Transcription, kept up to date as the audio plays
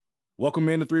Welcome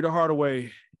in to Three the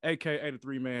Hardaway, aka the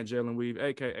three-man Jalen Weave,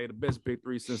 aka the best big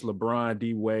three since LeBron,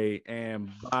 D Wade,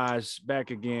 and Bosh, back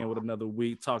again with another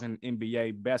week talking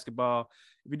NBA basketball.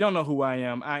 If you don't know who I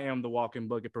am the walking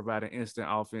bucket providing instant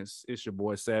offense. It's your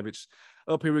boy Savage.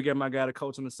 Up here we got my guy, the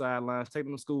coach on the sidelines, taking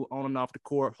them to school on and off the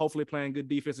court, hopefully playing good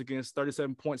defense against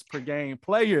 37 points per game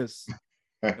players.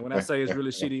 And when I say it's really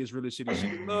shitty, it's really shitty.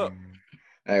 Shitty up.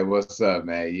 Hey, what's up,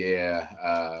 man?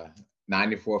 Yeah,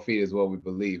 94 feet is what we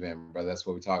believe in, bro. That's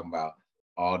what we're talking about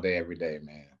all day, every day,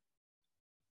 man.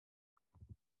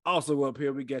 Also up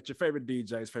here, we got your favorite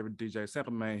DJ,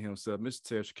 Sample Man himself, Mr.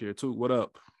 Ted Shakir, too. What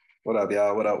up? What up,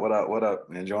 y'all? What up?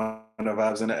 Enjoying the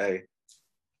vibes in the A.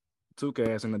 Two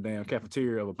ass in the damn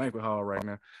cafeteria of a banquet hall right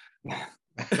now.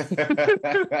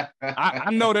 I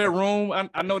know that room.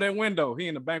 I know that window. He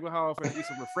in the banquet hall for eat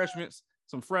some refreshments,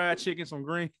 some fried chicken, some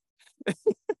green.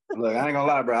 Look, I ain't gonna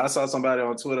lie, bro. I saw somebody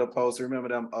on Twitter post. Remember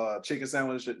them chicken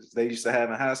sandwiches they used to have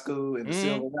in high school in the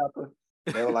silver wrapper?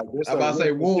 They were like, "This I'm about to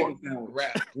say warm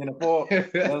in the fork."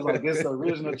 They was like, "This is the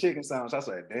original chicken sandwich." I was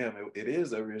like, "Damn, it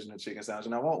is the original chicken sandwich,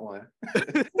 and I want one."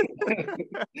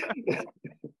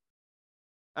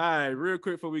 All right, real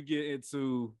quick before we get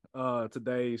into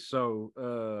today's show,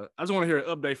 I just want to hear an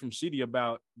update from Sheedy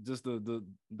about just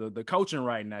the coaching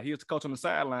right now. He is the coach on the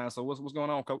sideline. So what's going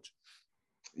on, Coach?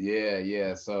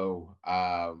 Yeah. So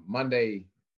Monday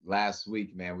last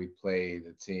week, man, we played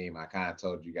a team. I kind of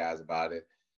told you guys about it.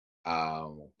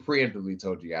 Preemptively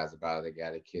told you guys about it. They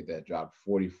got a kid that dropped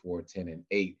 44, 10, and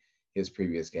 8 his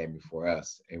previous game before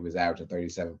us. It was averaging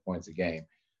 37 points a game.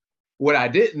 What I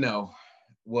didn't know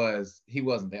was he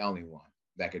wasn't the only one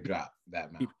that could drop that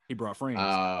amount. He brought friends.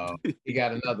 He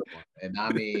got another one. And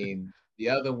I mean, the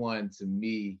other one to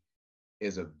me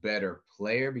is a better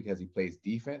player because he plays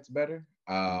defense better,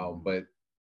 but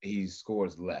he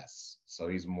scores less. So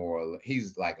he's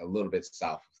like a little bit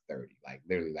south of 30, like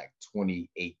literally like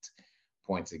 28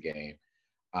 points a game.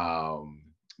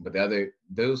 But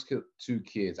those two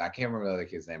kids, I can't remember the other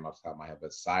kid's name off the top of my head,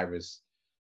 but Cyrus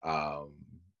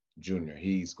Jr.,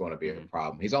 he's going to be a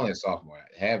problem. He's only a sophomore.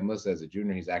 I have him listed as a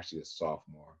junior. He's actually a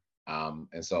sophomore.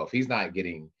 And so if he's not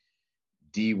getting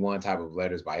D1 type of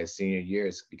letters by his senior year,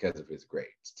 it's because of his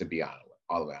grades, to be honest,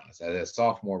 all the way honest. As a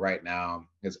sophomore right now,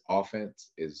 his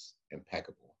offense is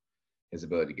impeccable. His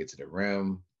ability to get to the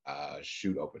rim,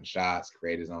 shoot open shots,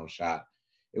 create his own shot.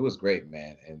 It was great,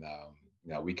 man. And,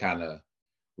 we kind of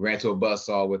ran to a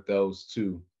buzzsaw with those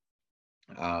two.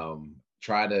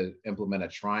 Try to implement a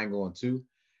triangle and two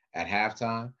at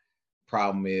halftime.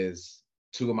 Problem is,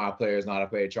 two of my players know how to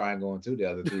play a triangle and two, the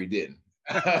other three didn't.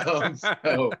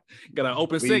 So got an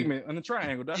open segment on the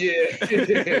triangle. Yeah.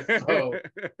 So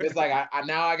it's like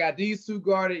I got these two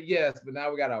guarded, yes, but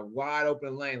now we got a wide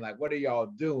open lane. Like, what are y'all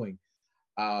doing?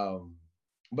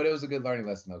 But it was a good learning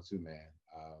lesson though, too, man.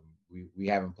 We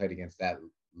haven't played against that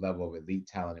level of elite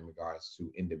talent in regards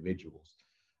to individuals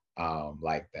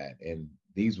like that. And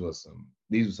these were some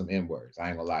N words. I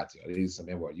ain't gonna lie to you. These are some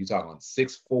N words. You talking on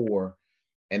 6'4",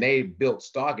 and they built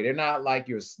stocky. They're not like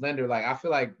you're slender. Like, I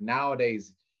feel like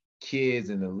nowadays kids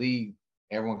in the league,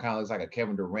 everyone kind of looks like a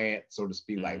Kevin Durant, so to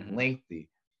speak, like lengthy.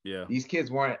 Yeah. These kids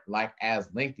weren't like as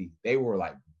lengthy. They were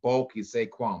like bulky,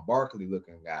 Saquon Barkley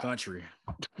looking guys. Country.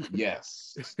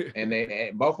 Yes. And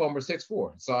both of them were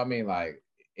 6'4". So I mean, like,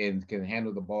 and can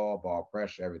handle the ball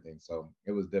pressure, everything. So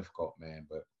it was difficult, man.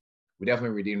 But we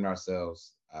definitely redeemed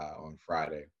ourselves on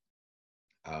Friday.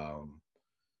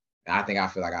 And I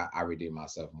feel like I redeemed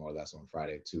myself more or less on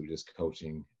Friday too, just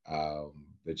coaching.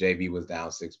 The JV was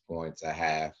down 6 points at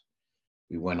half.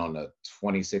 We went on a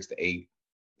 26-8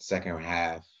 second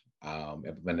half.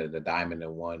 Implemented the diamond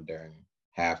and one during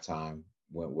halftime.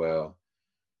 Went well.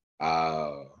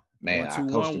 Man, I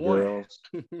coached the girls.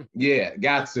 Yeah,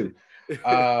 got to.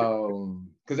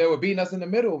 Because they were beating us in the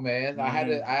middle, man. I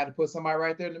had to put somebody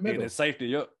right there in the middle. Yeah, safety,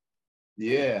 yep.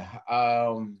 Yeah.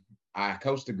 I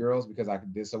coached the girls because I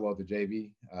did so well at the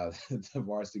JV. The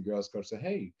varsity girls coach said,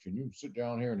 "Hey, can you sit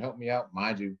down here and help me out?"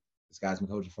 Mind you, this guy's been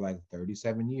coaching for like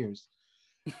 37 years.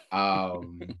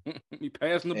 He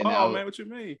passing the ball, man. What you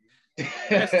mean?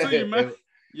 Pass it to you, man.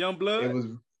 Young blood.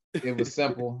 It was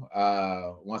simple.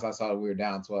 Once I saw that we were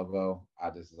down 12-0, I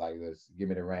just was like, let's give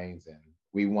me the reins. And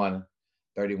we won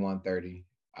 31-30.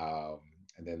 And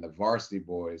then the varsity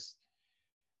boys,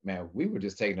 man, we were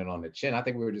just taking it on the chin. I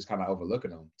think we were just kind of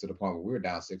overlooking them to the point where we were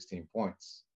down 16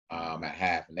 points at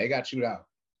half. And they got chewed out.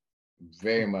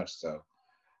 Very much so.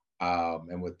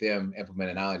 And with them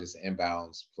implementing not only just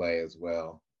inbounds play as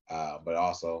well, but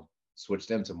also switch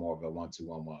them to more of a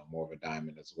 1-2-1-1, more of a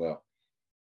diamond as well.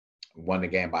 won the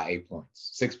game by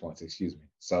 6 points, excuse me.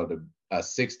 So the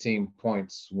 16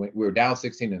 points, we were down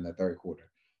 16 in the third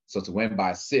quarter. So to win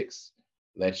by 6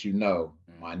 lets you know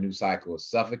my new cycle is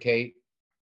suffocate,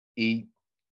 eat,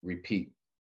 repeat.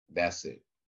 That's it.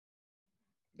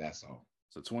 That's all.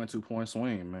 It's a 22-point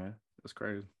swing, man. That's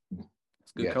crazy.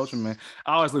 It's good coaching, man.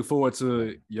 I always look forward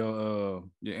to your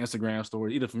Instagram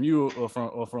story, either from you or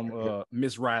from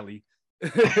Miss Riley.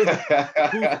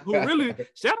 who really,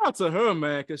 shout out to her,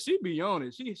 man, because she be on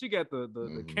it. She got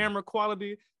the camera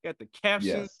quality, got the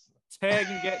captions,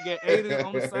 tagging, get Aiden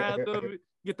on the side of it,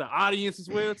 get the audience as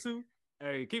well too.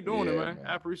 Hey, keep doing it, man.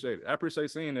 I appreciate it. I appreciate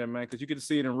seeing that, man, because you get to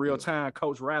see it in real time.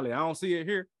 Coach Riley, I don't see it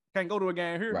here. Can't go to a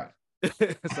game here. Right.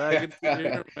 So I get to see it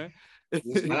here, man.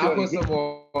 And I'll put some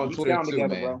more on Twitter too,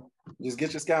 together, man. Bro. Just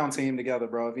get your scouting team together,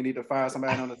 bro. If you need to fire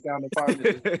somebody on the scouting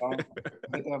department, get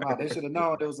them out. They should have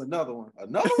known there was another one.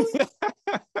 Another one?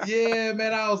 Yeah,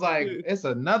 man. I was like, it's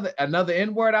another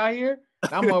N-word out here.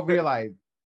 I'm over here like,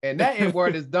 and that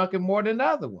N-word is dunking more than the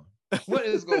other one. What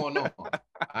is going on?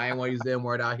 I ain't want to use the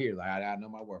N-word out here. Like, I know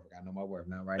my worth. I know my worth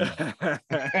now, right now.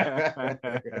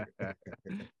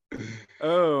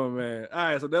 Oh man. All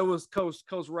right. So that was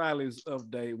Coach Riley's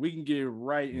update. We can get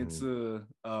right into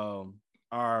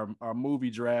our movie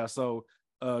draft. So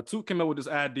Toot came up with this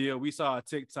idea. We saw a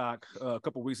TikTok a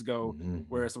couple weeks ago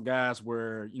where some guys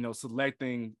were,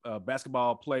 selecting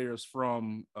basketball players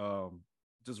from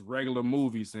just regular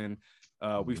movies, and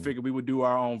we figured we would do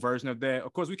our own version of that.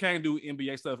 Of course, we can't do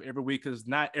NBA stuff every week because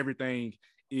not everything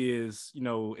is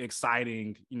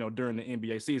exciting during the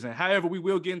NBA season. However, we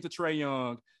will get into Trae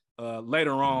Young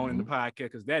later on in the podcast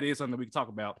because that is something we can talk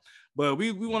about. But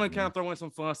we want to kind of throw in some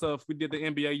fun stuff. We did the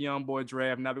NBA Young Boy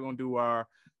draft. Now we're gonna do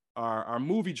our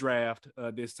movie draft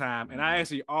this time, and I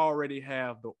actually already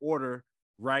have the order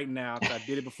right now because I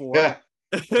did it before.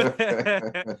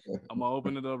 I'm gonna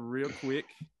open it up real quick.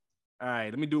 All right,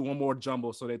 let me do one more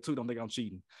jumble so that Toot don't think I'm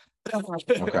cheating.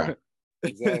 Okay.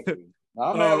 Exactly.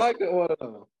 I like the order.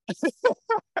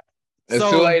 It's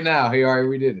too late now. He already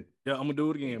redid it. Yeah, I'm gonna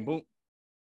do it again. Boom.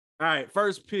 All right,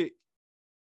 first pick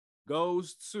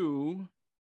goes to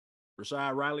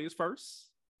Rashad Riley is first.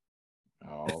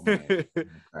 Oh man. Okay.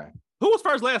 Who was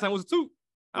first last time? Was it Toot?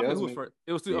 I Yeah, think who was first?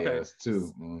 It was Toot. Okay. Yeah, it's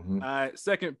 2. All right,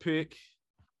 second pick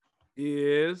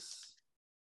is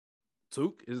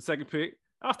Toot. Is the second pick.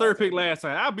 I was third pick last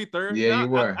time. I'll be third. Yeah, you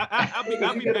were. I'll be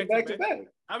back to back.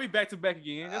 I'll be back to back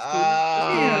again. That's cool.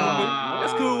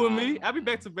 That's cool with me. I'll be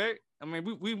back to back. I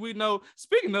mean, we know.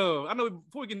 Speaking of, I know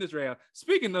before we get in this round.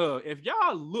 Speaking of, if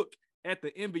y'all look at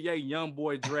the NBA Young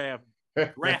Boy draft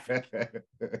graphic,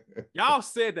 y'all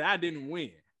said that I didn't win.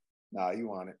 Nah, you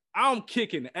want it. I'm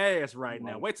kicking ass right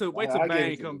now. Wait till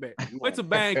Bang come back. Wait till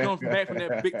Bang comes back from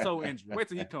that big toe injury. Wait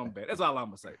till he come back. That's all I'm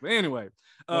gonna say. But anyway,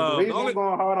 the reason I'm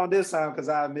going hard on this time because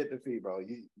I admit defeat, bro.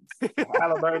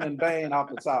 Halliburton and Bane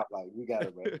off the top, like we got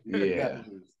it, bro. Yeah.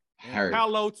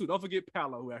 Paolo too. Don't forget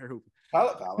Paolo who out here hooping.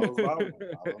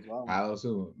 Paolo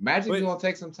too. Magic is gonna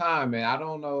take some time, man. I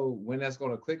don't know when that's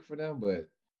gonna click for them, but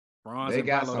Franz they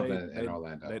got Paolo, something in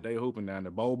Orlando. They hooping down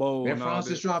there. Bobo. Man, Franz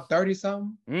just dropped 30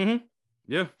 something.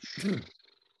 Yeah.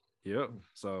 Yep.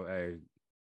 So hey,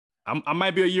 I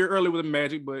might be a year early with the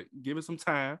Magic, but give it some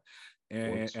time,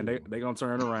 and they gonna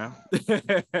turn around.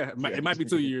 It might be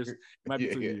 2 years. It might be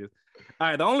 2 years. All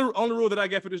right. The only rule that I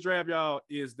get for this draft, y'all,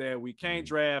 is that we can't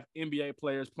draft NBA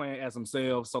players playing as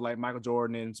themselves. So like Michael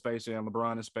Jordan in Space Jam,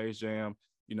 LeBron in Space Jam,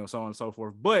 so on and so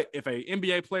forth. But if a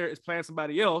NBA player is playing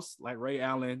somebody else, like Ray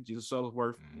Allen, Jesus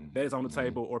Shuttlesworth, that is on the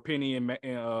table, or Penny and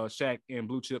Shaq and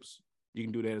Blue Chips, you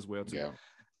can do that as well too.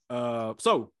 Yeah.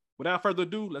 So without further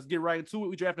ado, let's get right into it.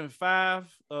 We drafted 5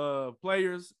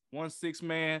 players, 1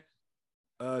 6-man.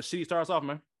 She starts off,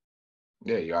 man.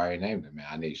 Yeah, you already named it, man.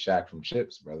 I need Shaq from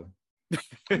Chips, brother.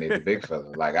 I need the big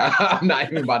fella. Like I'm not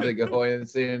even about to go in and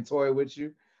sit and toy with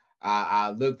you.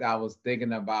 I was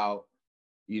thinking about,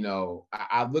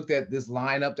 I looked at this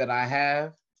lineup that I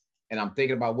have, and I'm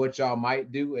thinking about what y'all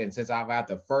might do. And since I've got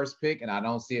the first pick and I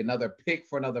don't see another pick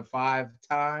for another 5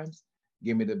 times,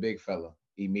 give me the big fella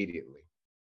immediately.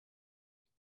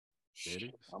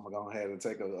 I'm gonna go ahead and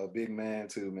take a big man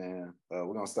too, man.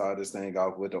 We're gonna start this thing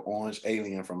off with the orange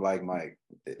alien from Like Mike.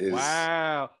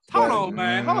 Wow. Hold on,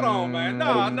 man.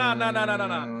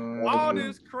 No. All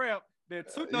this crap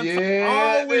that took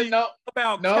all week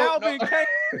about Calvin Cambridge.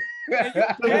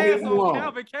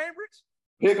 Calvin Cambridge?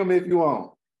 Pick him if you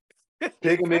want.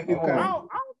 Pick him if you want. I don't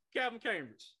Calvin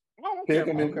Cambridge.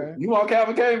 You want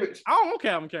Calvin Cambridge? I don't want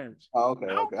Calvin Cambridge. Oh,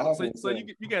 okay. So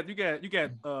you got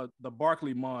the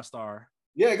Barkley Monstar.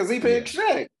 Yeah, because he picked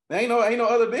Shaq. There ain't no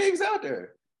other bigs out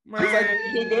there. Man, He's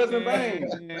like Desmond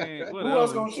Bain. Who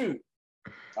else gonna shoot?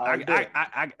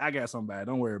 I got somebody.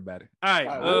 Don't worry about it. All right.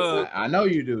 All I know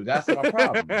you do. That's my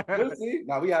problem. We'll see.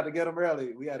 Now we had to get him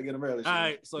early. All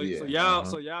right. So Yeah. y'all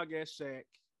got Shaq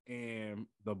and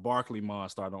the Barkley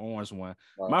Monster, the orange one.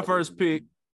 All My right. first pick,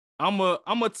 I'm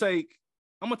gonna take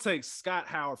Scott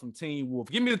Howard from Teen Wolf.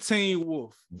 Give me the Teen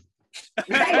Wolf.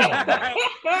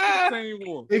 Teen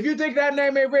Wolf. If you think that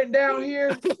name ain't written down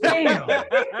here, damn.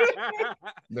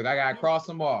 Look, I gotta cross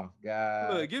them off.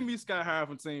 God. Look, give me Scott Howard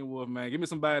from Teen Wolf, man. Give me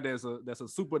somebody that's a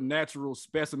supernatural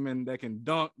specimen that can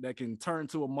dunk, that can turn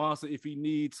to a monster if he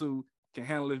need to, can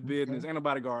handle his business. Ain't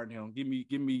nobody guarding him. Give me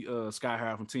Scott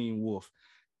Howard from Teen Wolf.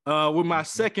 With my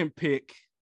second pick,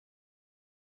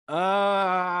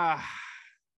 I'm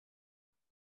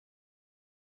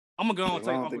gonna go and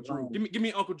take Uncle Drew. Give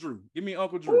me Uncle Drew. Give me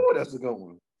Uncle Drew. Oh, that's a good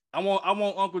one. I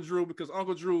want Uncle Drew because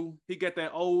Uncle Drew, he got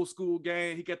that old school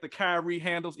game. He got the Kyrie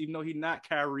handles, even though he's not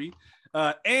Kyrie.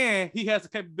 And he has the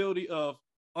capability of,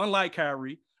 unlike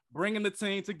Kyrie, bringing the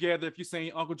team together. If you've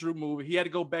seen Uncle Drew movie, he had to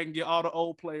go back and get all the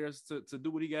old players to do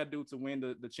what he got to do to win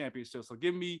the championship. So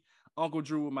give me Uncle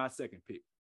Drew with my second pick.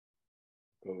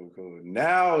 Cool.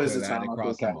 Now is the time I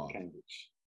pick Calvin Cambridge.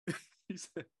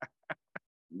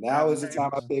 Now is the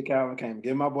time I pick Calvin Cambridge.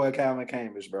 Give my boy Calvin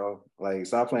Cambridge, bro. Like,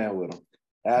 stop playing with him.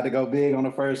 I had to go big on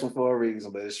the first one for a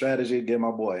reason, but the strategy, get my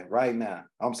boy right now.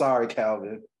 I'm sorry,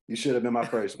 Calvin. You should have been my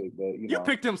first pick, but you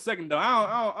picked him second though.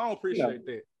 I don't appreciate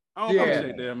that. I don't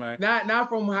appreciate that, man. Not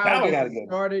from how it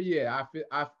started. Yeah,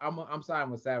 I'm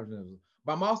siding with Savage,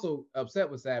 but I'm also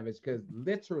upset with Savage because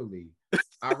literally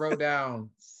I wrote down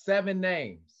 7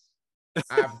 names.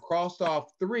 I've crossed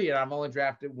off 3 and I've only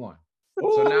drafted 1.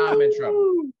 So now I'm in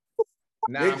trouble.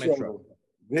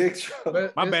 Big trouble.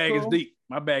 But my bag is deep.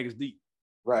 My bag is deep.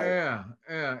 Right.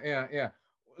 Yeah.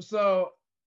 So,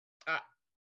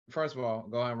 first of all,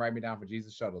 go ahead and write me down for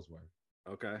Jesus Shuttlesworth.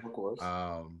 Okay. Of course.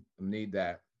 Need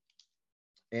that.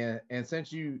 And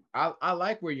since I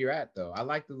like where you're at though. I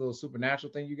like the little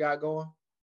supernatural thing you got going.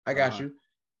 I got you.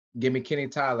 Give me Kenny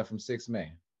Tyler from 6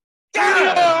 Man.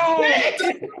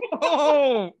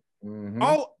 Oh,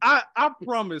 I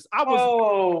promise. I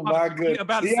was my goodness.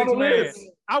 About 6 Man.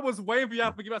 I was waiting for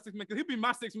y'all to forget about 6 Man because he'd be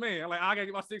my 6 Man. Like, I gotta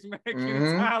get my 6 Man.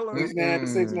 Kenny Tyler. 6 Man,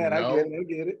 6 Man. I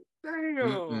get it.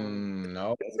 Damn.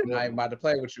 No, I ain't about to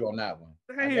play with you on that one.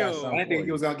 Damn. I didn't think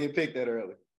he was gonna get picked that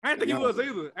early. I didn't think he was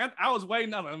either. I was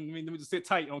waiting on him. Let me just sit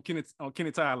tight on Kenny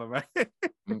Tyler, right?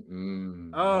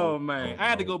 Oh man, I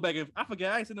had to go back and I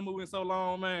forget. I ain't seen the movie in so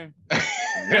long, man. I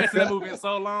ain't seen the movie in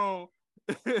so long.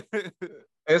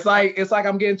 It's like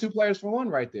I'm getting 2 players for 1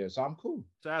 right there, so I'm cool.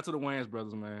 Shout out to the Wayans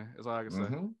brothers, man. That's all I can say.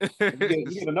 You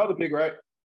get another pick, right?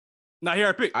 Now here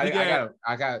I pick. I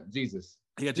got Jesus.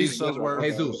 Yeah, Jesus Shuttlesworth.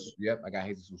 Jesus. Yep, I got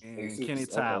Jesus. And Kenny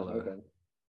Tyler. Okay.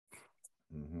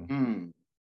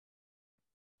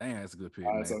 Damn, that's a good pick.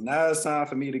 All right, so now it's time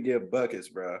for me to give buckets,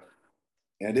 bro.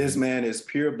 And this man is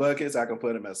pure buckets. I can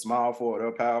put him at small forward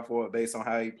or power forward based on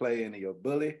how he play in your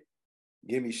bully.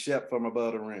 Give me Shep from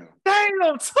above the rim.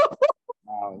 Damn,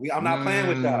 I'm not playing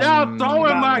with y'all. Y'all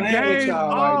throwing my game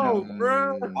off,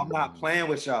 bro. I'm not playing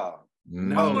with y'all.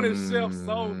 I want this Shep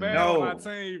so bad on my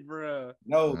team, bro.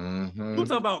 No. You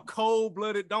talking about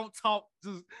cold-blooded, don't talk,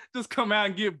 just come out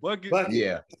and get buckets.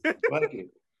 Yeah. Bucket.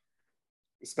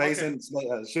 Spacing,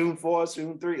 shooting 4,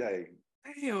 shooting 3. Hey.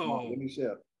 Damn. Give me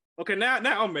Shep. Okay, now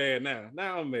I'm mad.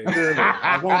 Now I'm mad.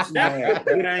 I want you mad.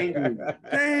 Get angry.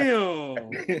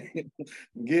 Damn.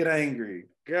 Get angry.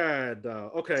 God,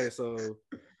 dog. Okay, so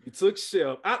you took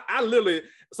Shep. I literally.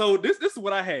 So this is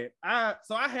what I had. I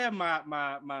have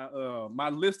my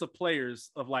list of players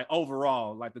of like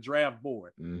overall, like the draft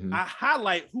board. I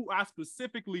highlight who I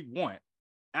specifically want.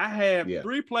 I have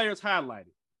 3 players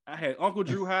highlighted. I had Uncle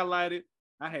Drew highlighted.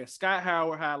 I had Scott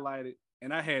Howard highlighted.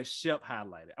 And I had Shep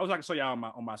highlighted. I was like, show y'all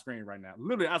on my screen right now.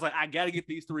 Literally, I was like, I gotta get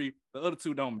these 3. The other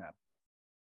 2 don't matter.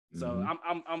 So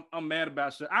I'm mad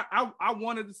about Shep. I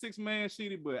wanted the 6 Man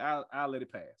Sheedy, but I'll let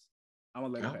it pass. I'm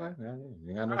gonna let it pass.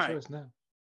 You got no choice now.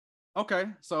 Okay,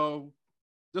 so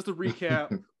just to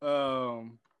recap,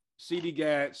 Sheedy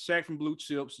got Shaq from Blue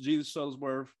Chips, Jesus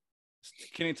Shuttlesworth,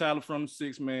 Kenny Tyler from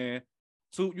 6 Man.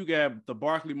 2, you got the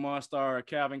Barkley Monster,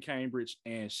 Calvin Cambridge,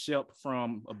 and Shep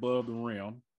from Above the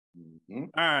Rim. All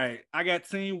right, I got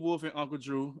Teen Wolf and Uncle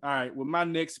Drew. All right, with my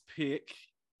next pick,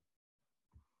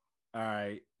 all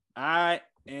right, I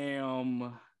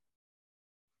am.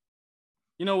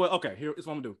 You know what? Okay, here's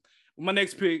what I'm gonna do. With my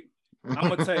next pick, I'm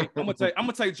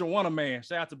gonna take Joanna Man.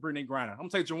 Shout out to Brittany Griner. I'm gonna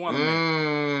take Joanna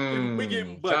Man. We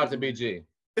getting buckets. Shout out to BG.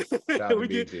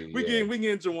 We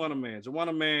getting Joanna Man.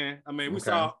 Joanna Man. I mean, we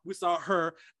saw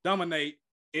her dominate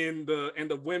in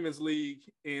the women's league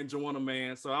in Joanna,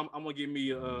 man. So I'm gonna give me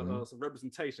some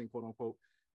representation, quote unquote,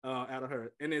 out of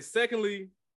her. And then secondly,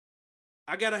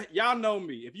 y'all know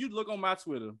me. If you look on my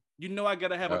Twitter, you know I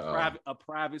gotta have a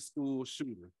private school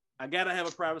shooter. I gotta have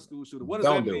a private school shooter. What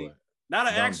does that mean? Not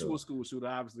an actual school shooter,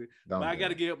 obviously, but I got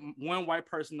to get one white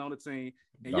person on the team.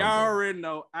 And y'all already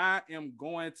know I am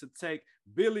going to take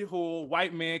Billy Hoyle,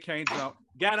 White Man Can't Jump.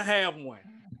 Gotta have one.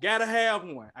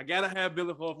 I gotta have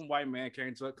Billy Hoyle from White Man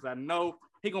Can't Jump because I know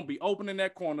he gonna be open in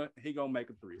that corner. He gonna make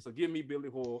a three. So give me Billy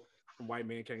Hoyle from White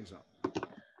Man Can't Jump.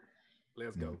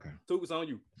 Let's go. Okay. Tooks on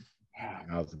you. That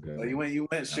was good. So you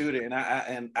went shooter, and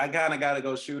I kind of got to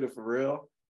go shooter for real.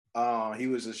 He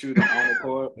was a shooter on the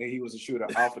court, and he was a shooter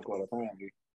off the court,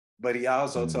 apparently. But he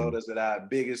also told us that our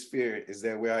biggest fear is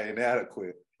that we are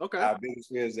inadequate. Okay. Our biggest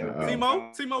fear is that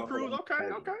Timo Cruz.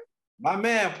 Okay. My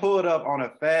man pulled up on a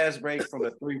fast break from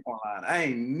the 3-point line. I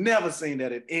ain't never seen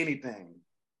that in anything.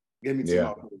 Give me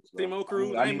Timo Cruz. Bro. Timo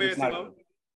Cruz. I ain't mad, Timo.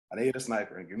 I need a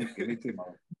sniper. Give me Timo.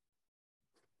 All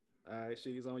right,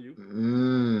 she's on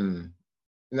you.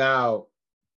 Now,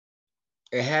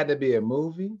 it had to be a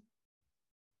movie.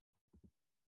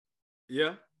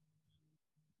 Yeah.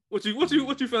 What you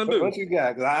finna do? What you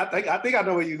got? Cause I think I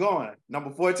know where you're going.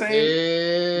 Number 14.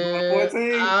 Yeah. Number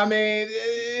 14. I mean,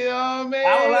 you know what I mean?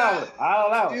 I'll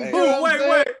allow it. Hey,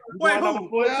 wait, number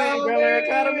 14, Bel Air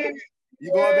Academy.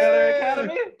 You going Bel Air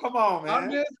Academy? Come on, man. I'm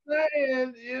just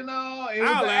saying, you know,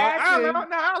 I'll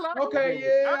allow. Okay,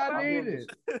 yeah, I need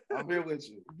it. I'm here with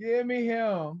you. Give me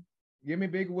him. Give me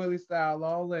Big Willie style,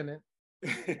 all in it.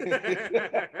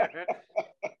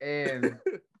 And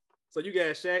so you got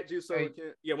Shaq, Juice,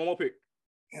 one more pick.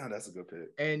 Yeah, that's a good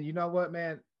pick. And you know what,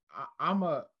 man? I'm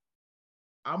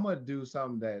gonna do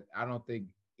something that I don't think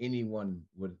anyone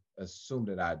would assume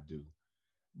that I do,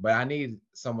 but I need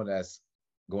someone that's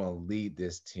going to lead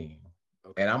this team.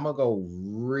 Okay. And I'm gonna go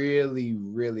really,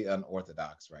 really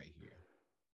unorthodox right here.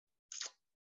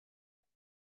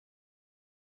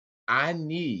 I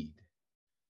need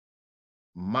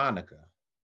Monica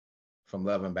from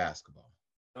Love and Basketball.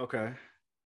 Okay.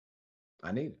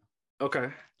 I need it. Okay.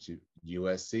 She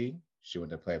USC. She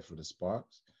went to play for the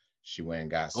Sparks. She went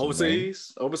and got some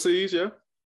overseas, yeah.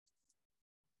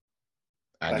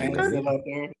 I need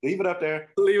it. Leave it up there.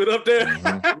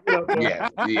 Mm-hmm.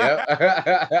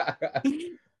 Yeah.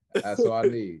 That's what I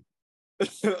need.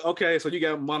 Okay, so you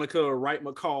got Monica Wright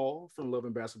McCall from Love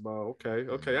and Basketball. Okay.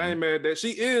 Mm-hmm. I ain't mad at that.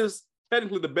 She is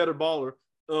technically the better baller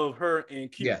of her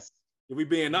and Q. Yes. If we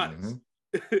being honest. Mm-hmm.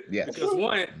 Yes. Because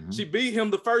one, she beat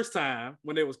him the first time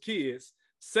when they was kids.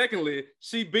 Secondly,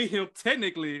 she beat him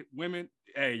technically women.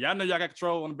 Hey, y'all know y'all got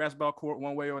control on the basketball court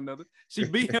one way or another. She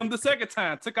beat him the second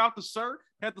time, took off the shirt,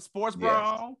 had the sports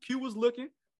bra on. Q was looking.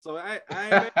 So I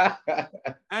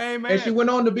ain't mad. And she went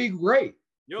on to be great.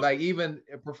 Yep. Like even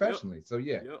professionally. Yep. So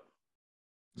yeah. Yep.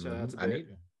 Shout out to that. I need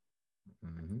her.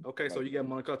 Mm-hmm. Okay, so you got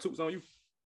Monica Toops on you.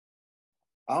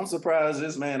 I'm surprised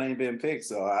this man ain't been picked.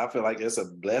 So I feel like it's a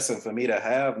blessing for me to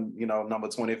have, number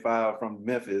 25 from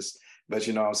Memphis. But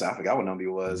you know what I'm saying? I forgot what number he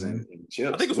was in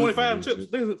Chips. I think it was 25 in Chips. I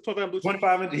think it was 25 in Blue Chips.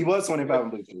 25, he was 25 in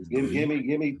Blue Chips. Give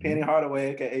me Penny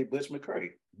Hardaway, aka Butch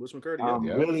McCurdy. I'm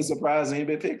really surprised he ain't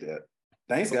been picked yet.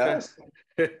 Thanks, guys.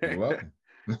 You're welcome.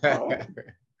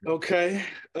 Okay.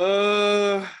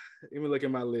 Let me look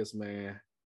at my list, man.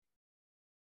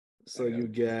 So you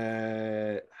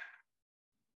got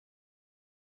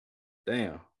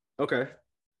damn.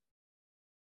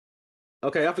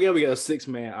 Okay, I forget we got a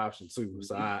 6-man option too.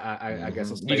 So I got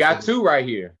some space. You got 2 right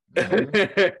here.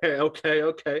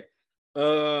 Okay.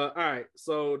 All right.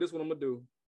 So this is what I'm gonna do.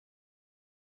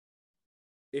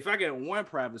 If I get one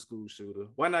private school shooter,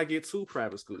 why not get 2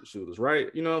 private school shooters, right?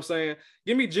 You know what I'm saying?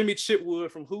 Give me Jimmy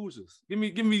Chitwood from Hoosiers. Give me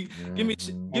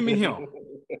him.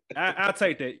 I'll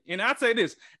take that. And I'll say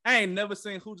this: I ain't never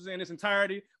seen Hoosiers in its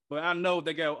entirety, but I know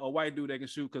they got a white dude that can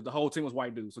shoot because the whole team was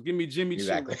white dudes. So give me Jimmy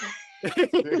Chitwood.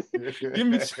 Give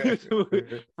me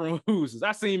Chitwood from Hoosiers.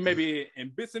 I seen maybe in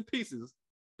bits and pieces,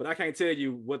 but I can't tell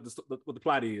you what the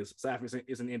plot is. So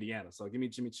it's in Indiana. So give me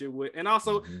Jimmy Chitwood. And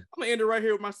also, I'm gonna end it right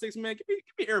here with my 6-man. Give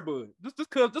me Air Bud. Just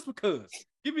because.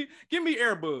 Give me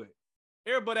Air Bud.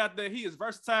 Air Bud out there. He is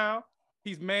versatile.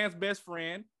 He's man's best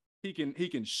friend. He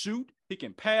can shoot. He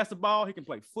can pass the ball. He can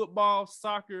play football,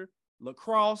 soccer,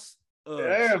 lacrosse.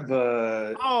 Air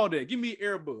Bud. All that. Give me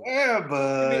Air Bud. Air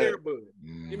Bud.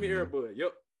 Give me Air Bud.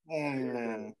 Yep.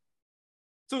 Man.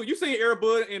 So you seen Air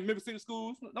Bud in Memphis City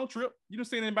schools? Don't trip. You done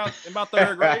seen it about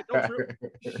 3rd grade. Don't trip.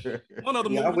 One other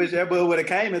movie. I wish Air Bud would have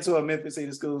came into a Memphis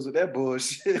City schools with that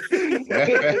bullshit.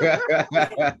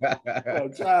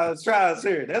 Trials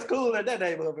here. That's cool in that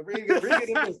neighborhood. But bring it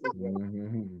in this.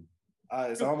 All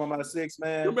right, so I'm on my 6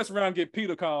 man. You mess around and get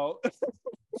Peter called.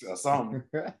 Or something.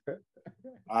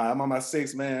 I'm on my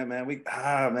 6 man, man.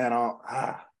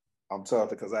 I'm tough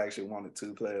because I actually wanted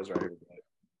 2 players right here. But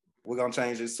we're gonna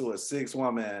change this to a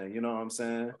 6-1 man. You know what I'm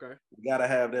saying? Okay. We gotta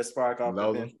have that spark off the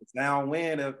Lola. bench. They don't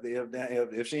win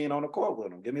if she ain't on the court with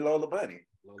them. Give me Lola Bunny.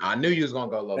 I knew you was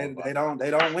gonna go Lola. They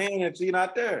don't win if she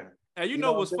not there. Hey, you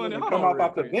know what's funny? Come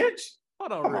off the bench.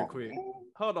 Hold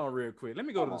on real quick. Let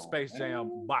me go to the Space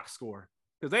Jam box score.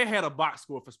 Because they had a box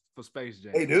score for Space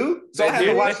Jam. They do? So I had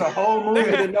to watch the whole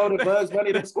movie to know that Bugs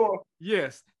Bunny didn't score.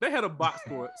 Yes, they had a box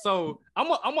score. So I'm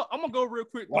gonna go real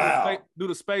quick do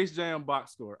the Space Jam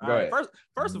box score. All right.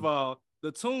 First of all,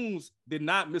 the Tunes did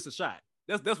not miss a shot.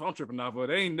 That's what I'm tripping off of.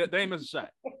 They ain't missed a shot.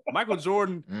 Michael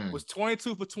Jordan was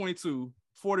 22 for 22,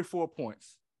 44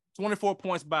 points, 24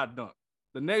 points by dunk.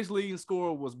 The next leading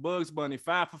scorer was Bugs Bunny,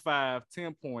 5 for 5,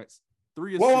 10 points,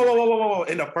 3 assists. Whoa.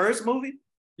 In the first movie?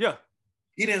 Yeah.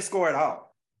 He didn't score at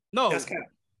all. No. That's cap.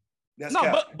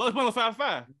 Bugs Bunny 5 for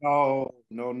 5. No.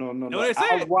 They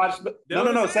said?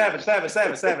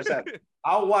 Savage.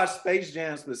 I'll watch Space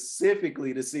Jam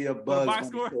specifically to see if Bugs Bunny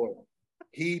scored.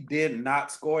 He did not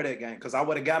score that game because I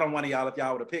would have got on one of y'all if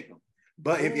y'all would have picked him.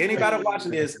 But if anybody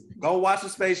watching this, go watch the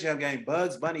Space Jam game.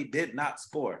 Bugs Bunny did not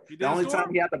score. The only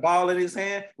time he had the ball in his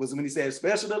hand was when he said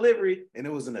special delivery, and it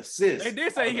was an assist. They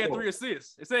did say he had 3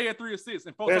 assists. They said he had 3 assists.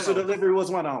 And special delivery was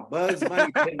one on. Bugs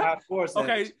Bunny did not score.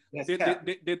 Okay.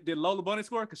 Did Lola Bunny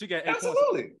score? Because she got 8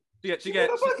 Absolutely. points.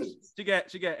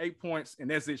 She got 8 points, and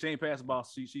that's it. She ain't passed the ball.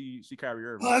 She Kyrie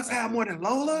Irving. Bugs have more than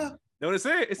Lola. That's what it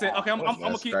said. It said, okay, I'm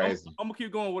gonna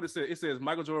keep going with what it said. It says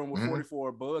Michael Jordan with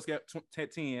 44, Bugs got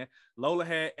 10, Lola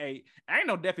had 8. I ain't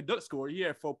know Daffy Duck scored. He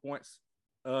had 4 points.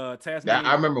 Tasmanian.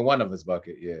 I remember one of his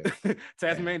bucket. Yeah.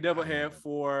 Tasmanian Devil had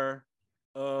 4.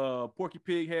 Porky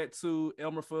Pig had 2.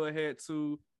 Elmer Fudd had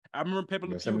 2. I remember Pepper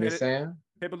Le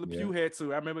Pew had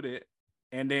 2. I remember that.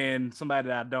 And then somebody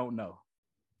that I don't know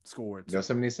scored.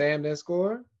 Yosemite Sam didn't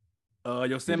score.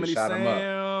 Yosemite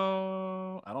Sam.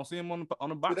 I don't see him on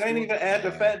the box. They didn't even add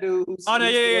the fat dude.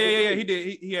 Yeah. He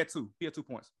did. He had 2. He had 2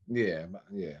 points. Yeah.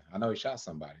 I know he shot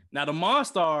somebody. Now the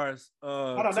Monstars.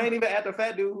 Hold on, they didn't even add the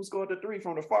fat dude who scored the 3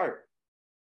 from the fart.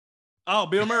 Oh,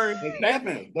 Bill Murray. They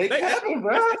capping,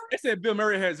 bro. They said Bill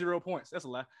Murray had 0 points. That's a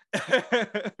lie.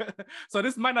 So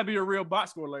this might not be a real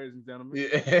box score, ladies and gentlemen.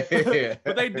 Yeah.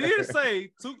 But they did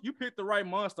say you picked the right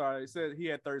Monster. They said he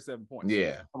had 37 points.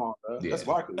 Yeah. Come on, bro. That's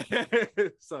Barkley.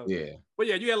 So yeah. But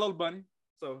yeah, you had Lola Bunny.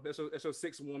 So that's your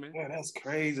 6th woman. Yeah, that's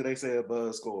crazy. They said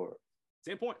Buzz scored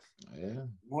 10 points. Yeah.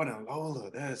 More than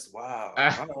Lola. That's wow.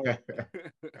 I go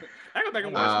back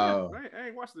and watch it. I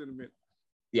ain't watched it in a minute.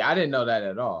 Yeah, I didn't know that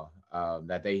at all.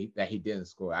 That he didn't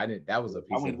score. That was a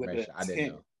piece of information I didn't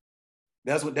know.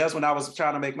 That's when I was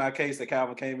trying to make my case that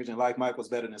Calvin Cambridge and Like Mike was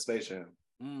better than Space Jam.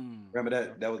 Remember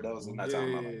that? That was in that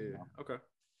time. Yeah. Okay.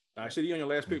 All right, you on your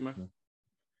last pick, man.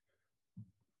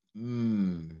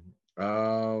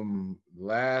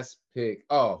 Last pick.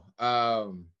 I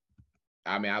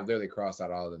mean, I've literally crossed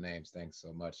out all the names. Thanks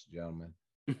so much, gentlemen.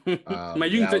 Man,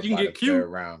 you can get Q.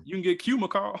 You can get Q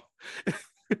McCall.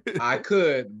 I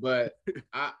could, but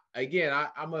I'm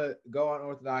gonna go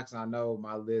unorthodox. I know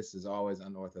my list is always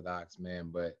unorthodox, man.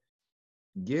 But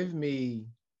give me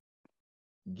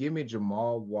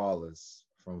Jamal Wallace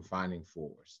from Finding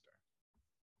Forrester.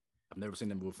 I've never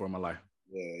seen him before in my life.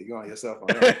 Yeah, you're on yourself on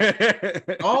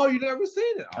that. Oh, you never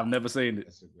seen it? I've never seen it.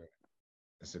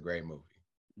 It's a great movie.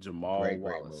 Jamal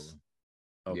Wallace.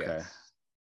 Movie. Okay. Yes.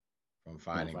 From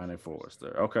Finding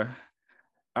Forrester. Okay.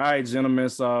 All right, gentlemen.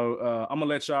 So I'm gonna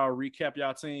let y'all recap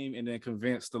y'all team and then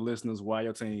convince the listeners why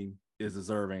your team is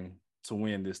deserving to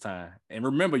win this time. And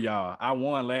remember, y'all, I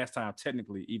won last time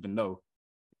technically, even though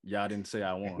y'all didn't say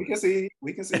I won. We can see.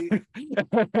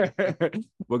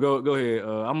 Well, go ahead.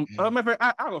 I'll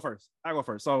go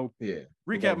first. So yeah,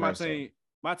 recap my team.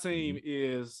 My team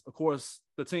is, of course,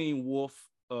 the Team Wolf,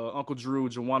 Uncle Drew,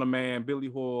 Joanna Man, Billy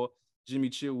Hoyle, Jimmy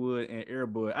Chitwood, and Air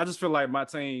Bud. I just feel like my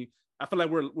team. I feel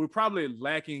like we're probably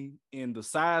lacking in the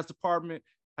size department.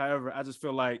 However, I just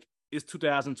feel like it's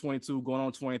 2022 going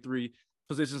on 23.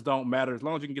 Positions don't matter as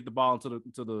long as you can get the ball into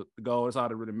the goal. That's all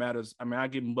that really matters. I mean, I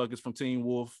give them buckets from Team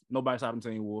Wolf. Nobody's stopping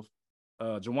Team Wolf.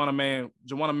 Joanna Man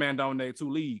dominated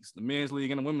 2 leagues, the men's league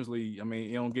and the women's league. I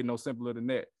mean, it don't get no simpler than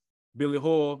that. Billy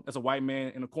Hoyle, that's a white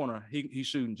man in the corner. He's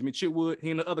shooting. Jimmy Chitwood, he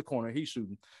in the other corner. He's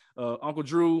shooting. Uncle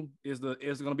Drew is going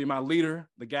to be my leader,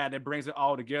 the guy that brings it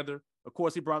all together. Of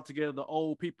course, he brought together the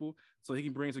old people, so he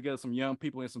can bring together some young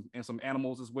people and some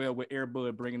animals as well, with Air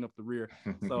Bud bringing up the rear.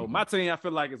 So my team, I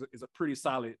feel like, is a pretty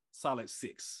solid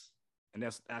 6, and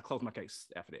I close my case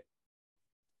after that.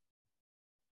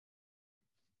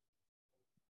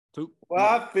 Two. Well,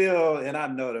 I feel, and I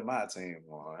know that my team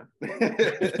won, but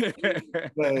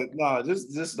no,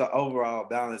 just the overall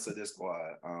balance of this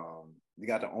squad. You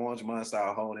got the Orange Monster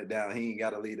holding it down. He ain't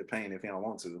got to lead the paint if he don't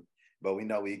want to, but we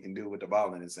know what he can do with the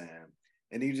ball in his hand.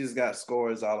 And he just got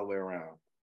scores all the way around.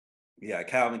 Yeah,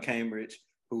 Calvin Cambridge,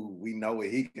 who we know what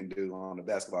he can do on the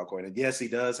basketball court. And yes, he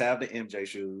does have the MJ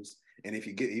shoes. And if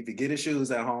you get his shoes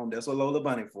at home, that's what Lola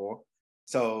Bunny for.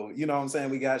 So, you know what I'm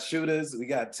saying? We got shooters. We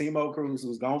got Timo Cruz,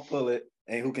 who's going to pull it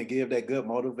and who can give that good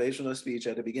motivational speech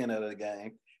at the beginning of the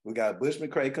game. We got Bush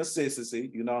McCray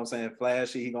consistency. You know what I'm saying?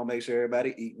 Flashy. He going to make sure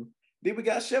everybody eating. Then we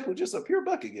got Shep, who's just a pure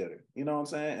bucket getter. You know what I'm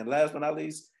saying? And last but not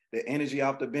least, the energy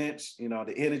off the bench. You know,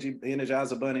 the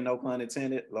Energizer Bunny, no pun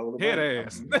intended. Lola Head Bunny.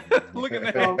 ass. Look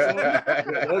at You know what I'm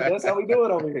saying? That's how we do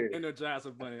it over here.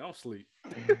 Energizer Bunny. I'm sleep.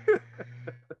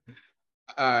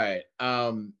 All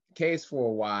right. Case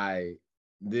for why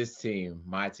this team,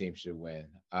 my team, should win.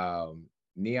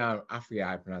 Neon, I forget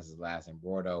how I pronounce his last name,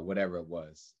 Bordeaux, whatever it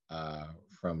was,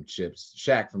 from Chips,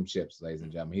 Shaq from Chips, ladies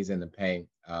and gentlemen. He's in the paint.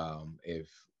 If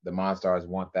the Monstars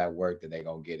want that work, then they're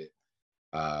going to get it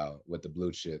with the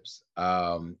blue chips.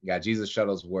 Got Jesus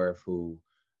Shuttlesworth, who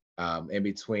in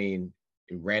between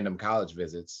random college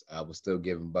visits was still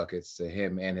giving buckets to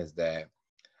him and his dad.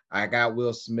 I got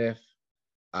Will Smith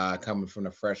coming from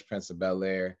the Fresh Prince of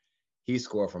Bel-Air. He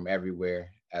scored from everywhere,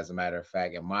 as a matter of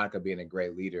fact, and Monica being a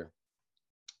great leader.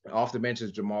 Off the bench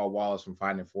is Jamal Wallace from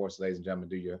Finding Force, ladies and gentlemen.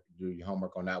 Do your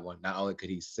homework on that one. Not only could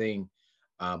he sing,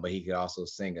 but he could also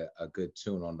sing a good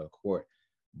tune on the court.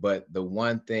 But the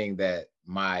one thing that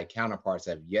my counterparts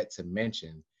have yet to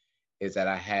mention is that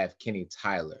I have Kenny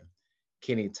Tyler.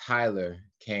 Kenny Tyler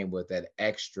came with that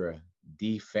extra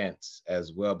defense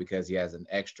as well because he has an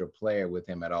extra player with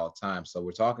him at all times. So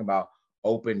we're talking about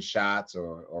open shots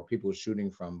or people shooting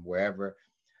from wherever.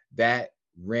 That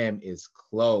rim is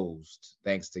closed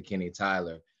thanks to Kenny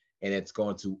Tyler, and it's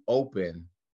going to open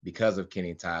because of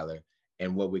Kenny Tyler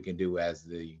and what we can do as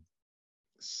the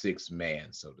sixth man,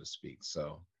 so to speak.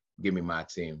 So give me my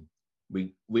team.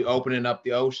 We opening up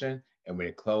the ocean and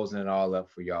we're closing it all up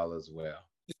for y'all as well.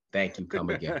 Thank you. Come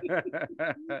again.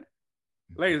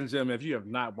 Ladies and gentlemen, if you have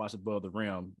not watched Above the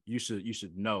Rim, you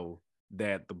should know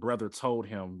that the brother told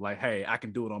him, like, hey, I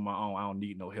can do it on my own. I don't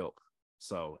need no help.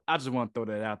 So I just want to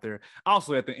throw that out there.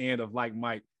 Also, at the end of Like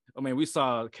Mike, I mean, we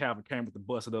saw Calvin came with the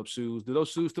busted up shoes. Do those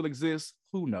shoes still exist?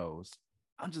 Who knows?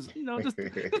 I'm just, just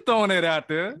throwing that out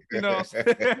there. You know,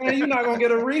 man, you're not gonna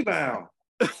get a rebound.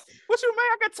 What you mean?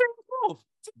 I got Team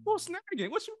Wolf snagging.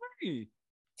 What you mean?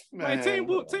 Man, Team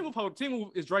Wolf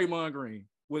is Draymond Green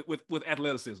with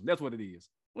athleticism. That's what it is.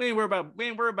 We ain't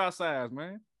worried about size,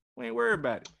 man. We ain't worried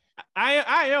about it.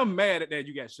 I am mad at that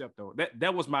you got Shep though.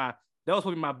 That was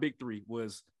probably my big three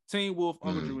was Team Wolf,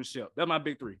 Uncle Drew, and Shep. That's my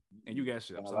big three. And you got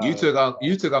Shep. So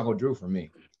you took Uncle Drew from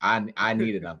me. I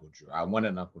needed Uncle Drew. I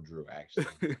wanted Uncle Drew,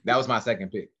 actually. That was my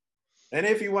second pick. And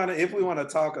if we want to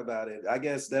talk about it, I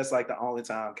guess that's like the only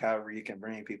time Kyrie can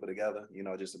bring people together,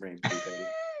 just to bring people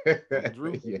together.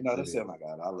 Drew? Yes, that's it. Oh my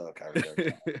God, I love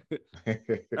Kyrie.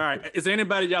 All right. Is there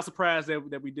anybody y'all surprised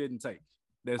that we didn't take?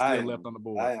 That's still left on the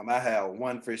board. I am. I have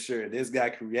one for sure. This guy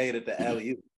created the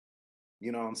alley-oop.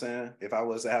 You know what I'm saying? If I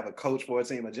was to have a coach for a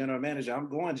team, a general manager, I'm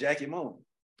going Jackie Moon.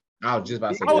 I was just about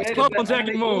to say I was close on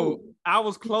Jackie Moon. I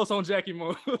was close on Jackie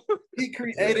Moon. He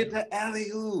created the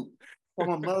alley-oop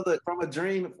from a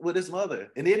dream with his mother.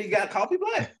 And then he got Coffee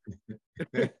Black.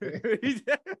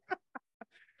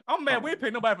 I'm mad. We ain't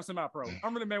paying nobody for semi-pro.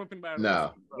 I'm really mad with anybody.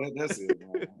 No, that's it,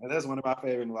 man. And that's one of my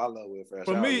favorite movies. I love Will Fresh.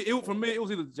 For me, it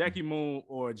was either Jackie Moon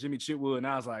or Jimmy Chitwood, and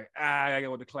I was like, I gotta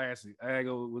go with the classic. I gotta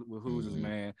go with who's this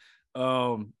man.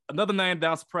 Another name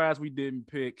down surprise we didn't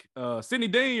pick. Sidney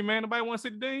Dean, man. Nobody want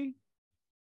Sidney Dean?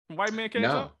 From White Man Can't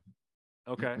Talk?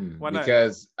 Okay. Why not?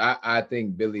 Because I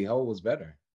think Billy Ho was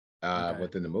better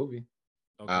within the movie.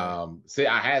 Okay. See,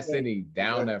 I had Sidney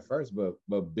down at first,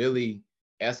 but Billy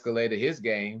escalated his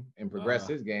game and progressed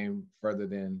his game further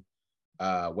than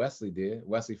Wesley did.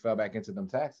 Wesley fell back into them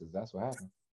taxes. That's what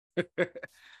happened.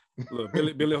 Look,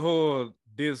 Billy Ho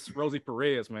this Rosie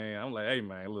Perez, man. I'm like, hey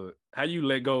man, look, how you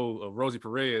let go of Rosie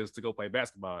Perez to go play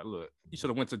basketball? Look, you should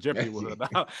have went to Jeopardy with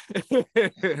her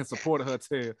and supported her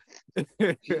tail.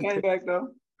 She came back though.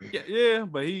 Yeah,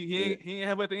 but he ain't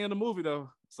have at the end of the movie though.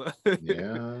 So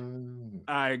yeah. All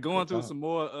right, going through some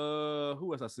more.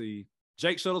 Who else I see?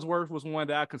 Jake Shuttlesworth was one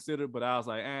that I considered, but I was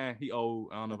like, he old.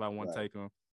 I don't know if I want to take him.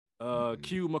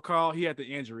 Q McCall, he had the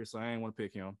injury, so I ain't want to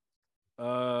pick him.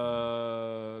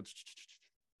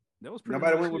 That was pretty.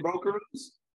 Nobody went with Bo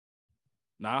Cruz?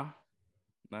 Nah.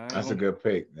 That's a good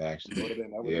pick, actually.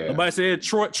 Yeah. Nobody said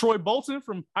Troy Bolton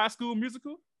from High School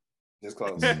Musical. It's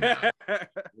close. I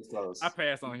It's close.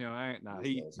 passed on him. I ain't nah.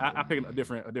 It's close. I picked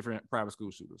a different private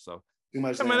school shooter. So Too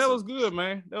much. yeah, man, that dancing. was good,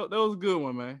 man. That was a good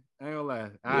one, man. I ain't gonna lie.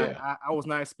 Yeah. I was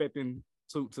not expecting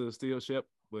to steal ship,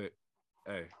 but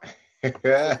hey,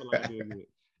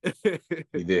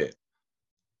 He did.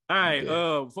 All right.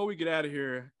 Before we get out of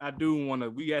here, I do want to.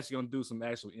 We actually gonna do some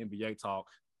actual NBA talk.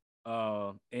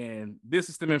 And this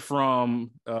is stemming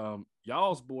from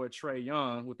y'all's boy Trae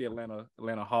Young with the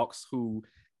Atlanta Hawks, who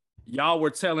y'all were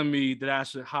telling me that I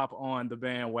should hop on the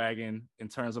bandwagon in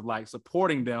terms of like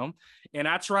supporting them. And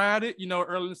I tried it,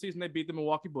 early in the season, they beat the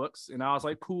Milwaukee Bucks. And I was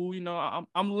like, cool,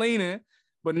 I'm leaning,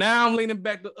 but now I'm leaning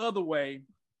back the other way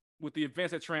with the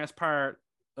events that transpired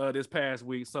this past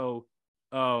week. So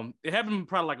it happened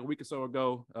probably like a week or so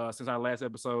ago since our last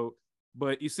episode.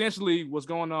 But essentially what's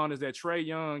going on is that Trae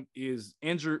Young is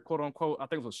injured, quote unquote. I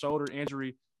think it was a shoulder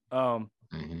injury. I'll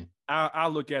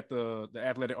look at the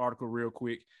Athletic article real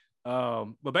quick.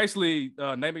 But basically,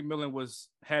 Nate McMillan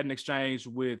had an exchange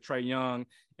with Trae Young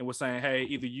and was saying, hey,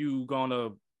 either you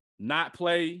gonna not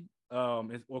play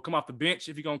or come off the bench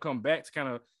if you're gonna come back to kind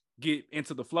of get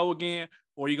into the flow again,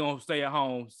 or you're gonna stay at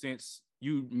home since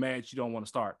you don't want to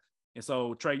start. And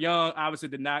so Trae Young obviously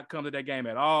did not come to that game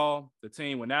at all. The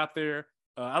team went out there.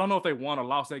 I don't know if they won or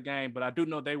lost that game, but I do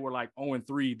know they were like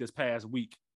 0-3 this past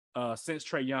week since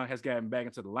Trae Young has gotten back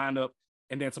into the lineup.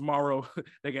 And then tomorrow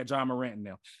they got Ja Morant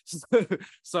now.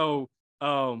 So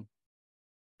Trae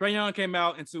Young came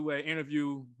out into an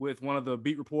interview with one of the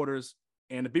beat reporters,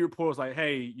 and the beat reporter was like,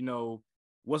 hey,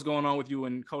 what's going on with you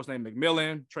and coach named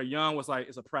McMillan? Trae Young was like,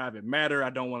 it's a private matter. I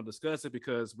don't want to discuss it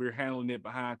because we're handling it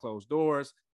behind closed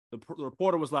doors. The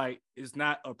reporter was like, it's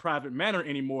not a private matter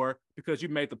anymore because you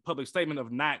made the public statement of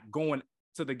not going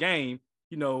to the game,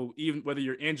 even whether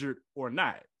you're injured or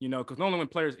not, because normally when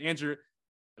players injured,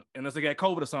 unless they got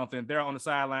COVID or something, they're on the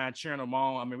sideline cheering them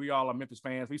on. I mean, we all are Memphis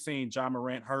fans. We've seen Ja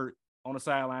Morant hurt on the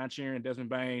sideline cheering Desmond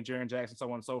Bane, Jaren Jackson, so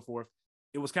on and so forth.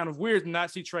 It was kind of weird to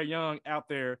not see Trae Young out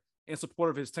there in support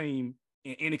of his team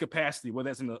in any capacity, whether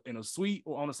that's in a suite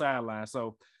or on the sideline.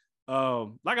 So,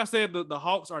 like I said, the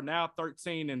Hawks are now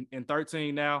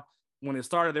 13-13 now. When it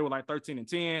started, they were like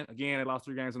 13-10. Again, they lost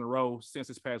 3 games in a row since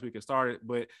this past week it started.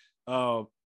 But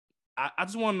I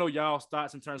just want to know y'all's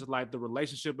thoughts in terms of like the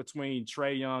relationship between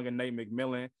Trae Young and Nate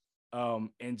McMillan,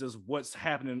 and just what's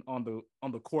happening on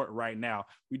the court right now.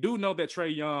 We do know that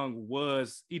Trae Young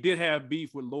did have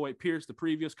beef with Lloyd Pierce, the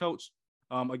previous coach.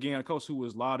 Again, a coach who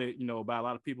was lauded, by a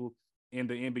lot of people in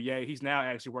the NBA. He's now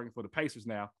actually working for the Pacers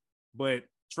now. But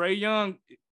Trae Young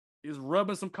is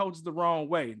rubbing some coaches the wrong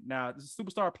way. Now, this is a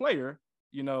superstar player,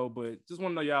 but just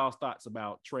want to know y'all's thoughts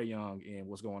about Trae Young and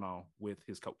what's going on with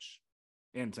his coach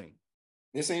and team.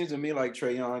 It seems to me like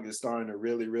Trae Young is starting to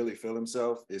really, really feel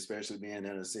himself, especially being in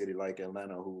a city like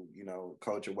Atlanta, who,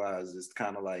 culture-wise is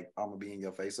kind of like, I'm going to be in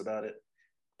your face about it.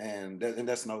 And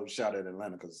that's no shot at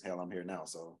Atlanta because, hell, I'm here now.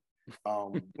 So,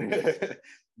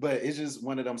 but it's just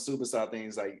one of them superstar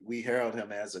things. Like, we herald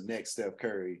him as the next Steph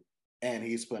Curry, and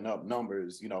he's putting up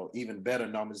numbers, even better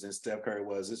numbers than Steph Curry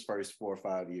was his first 4 or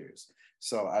 5 years.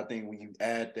 So I think when you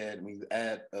add that,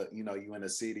 you in a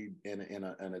city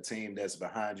in a team that's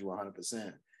behind you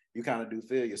 100%, you kind of do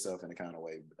feel yourself in a kind of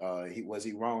way. Was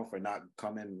he wrong for not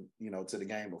coming, to the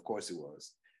game? Of course he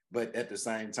was. But at the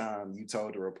same time, you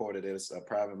told the reporter that it's a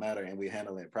private matter and we're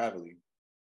handling it privately.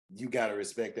 You got to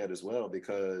respect that as well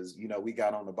because, we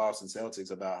got on the Boston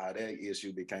Celtics about how that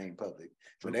issue became public,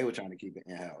 but they were trying to keep it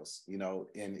in-house,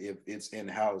 and if it's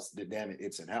in-house, then damn it,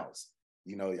 it's in-house.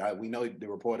 We know the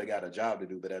reporter got a job to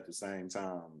do, but at the same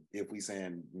time, if we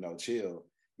saying, chill,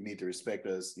 you need to respect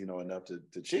us, enough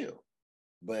to chill.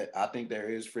 But I think there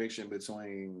is friction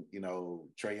between,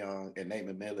 Trae Young and Nate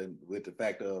McMillan with the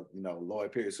fact of,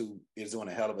 Lloyd Pierce, who is doing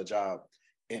a hell of a job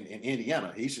in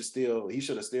Indiana. He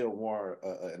should have still worn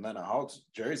a Atlanta Hawks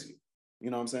jersey.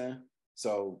 You know what I'm saying?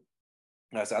 So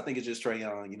I think it's just Trae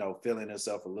Young, feeling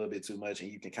himself a little bit too much,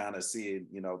 and you can kind of see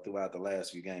it, throughout the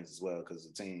last few games as well, because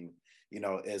the team,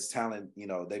 as talent,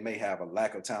 they may have a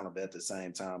lack of talent, but at the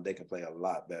same time, they can play a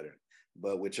lot better.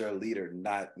 But with your leader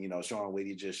not, showing what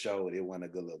he just showed, it wasn't a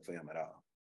good look for him at all.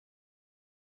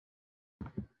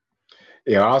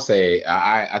 Yeah, I'll say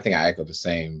I think I echo the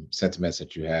same sentiments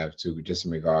that you have too, just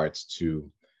in regards to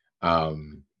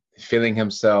feeling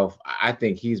himself. I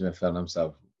think he's been feeling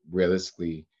himself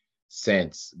realistically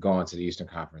since going to the Eastern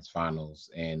Conference Finals,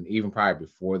 and even probably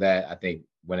before that. I think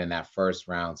winning that first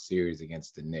round series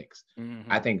against the Knicks.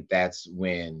 I think that's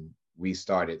when we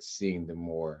started seeing the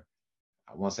more,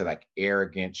 I want to say, like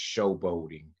arrogant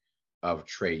showboating of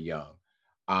Trae Young.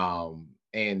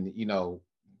 And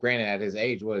granted, at his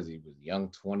age, what is he? Was young,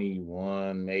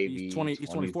 21, maybe. He's 20. He's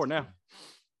 24 now.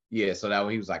 Yeah, so that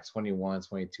he was like 21,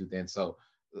 22 then. So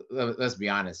let's be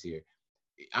honest here.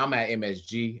 I'm at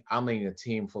MSG. I'm leading a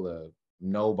team full of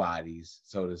nobodies,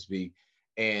 so to speak,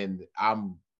 and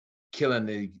I'm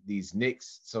killing these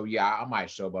Knicks. So yeah, I might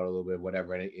showboat a little bit,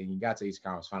 whatever. And you got to East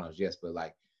Conference Finals, yes, but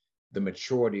like the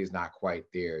maturity is not quite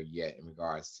there yet in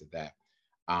regards to that.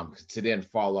 To then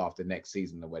fall off the next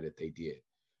season the way that they did.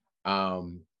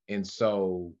 And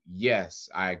so, yes,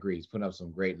 I agree. He's putting up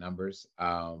some great numbers,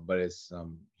 but it's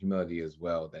some humility as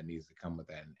well that needs to come with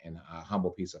that, and a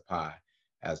humble piece of pie,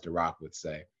 as The Rock would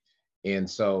say. And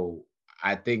so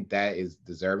I think that is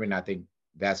deserving. I think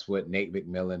that's what Nate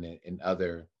McMillan and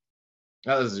others,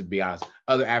 to be honest,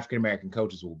 other African-American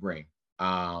coaches will bring,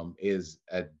 is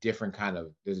there's a different kind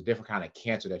of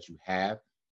cancer that you have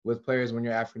with players when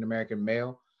you're African-American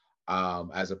male,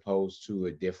 as opposed to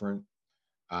a different,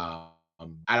 I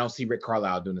don't see Rick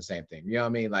Carlisle doing the same thing. You know what I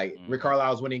mean? Like Rick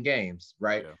Carlisle's winning games,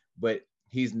 right? Yeah. But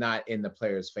he's not in the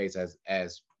player's face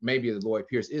as maybe Lloyd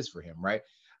Pierce is for him, right?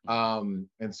 And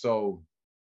so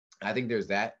I think there's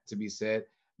that to be said.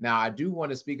 Now, I do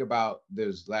want to speak about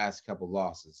those last couple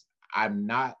losses. I'm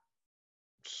not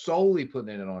solely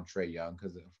putting it on Trae Young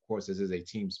because, of course, this is a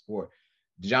team sport.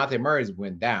 DeJounte Murray's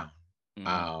went down,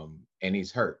 and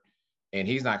he's hurt. And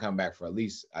he's not coming back for at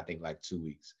least, I think, like 2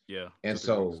 weeks. Yeah. And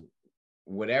so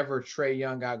whatever Trae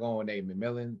Young got going with Nate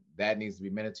McMillan, that needs to be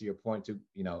minute to your point too.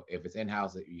 You know, if it's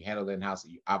in-house, you handle it in-house.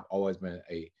 I've always been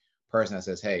a person that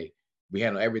says, hey, we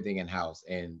handle everything in-house.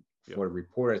 And for the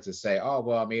reporter to say, oh,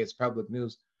 well, I mean, it's public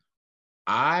news.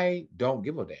 I don't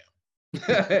give a damn.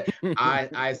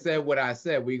 I said what I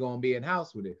said. We're going to be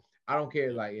in-house with it. I don't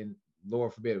care, like, in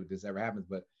Lord forbid if this ever happens,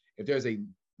 but if there's a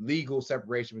legal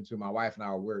separation between my wife and I,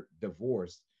 or we're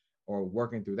divorced or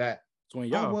working through that, oh,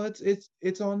 well,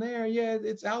 it's on there. Yeah,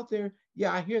 it's out there.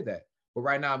 Yeah, I hear that. But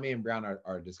right now, me and Brown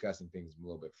are discussing things a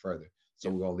little bit further. So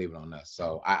we're going to leave it on us.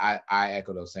 So I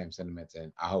echo those same sentiments.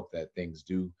 And I hope that things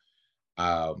do,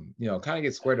 kind of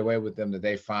get squared away with them, that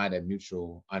they find a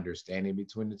mutual understanding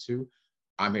between the two.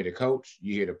 I'm here to coach.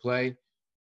 You're here to play.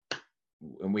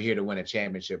 And we're here to win a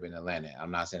championship in Atlanta.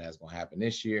 I'm not saying that's going to happen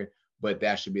this year, but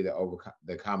that should be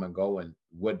the common goal. And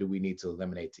what do we need to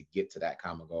eliminate to get to that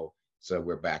common goal? So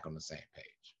we're back on the same page.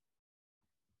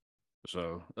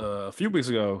 So a few weeks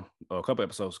ago, a couple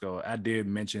episodes ago, I did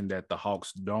mention that the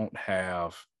Hawks don't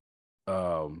have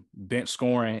bench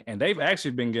scoring, and they've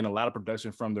actually been getting a lot of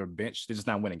production from their bench. They're just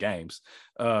not winning games.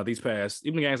 Even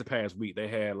the games the past week, they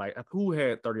had who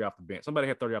had 30 off the bench? Somebody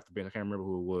had 30 off the bench. I can't remember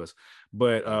who it was,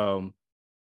 but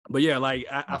yeah, like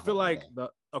I feel like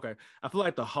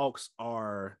the Hawks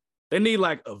they need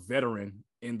like a veteran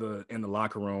in the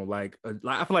locker room. Like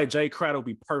I feel like Jay Crowder would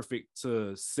be perfect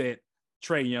to set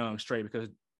Trae Young straight, because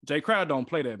Jay Crowder don't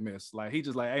play that mess. Like he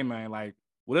just like, hey man, like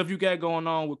whatever you got going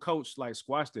on with coach, like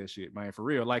squash that shit, man, for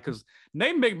real. Like, cause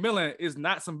Nate McMillan is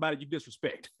not somebody you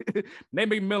disrespect. Nate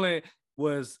McMillan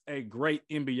was a great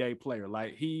NBA player.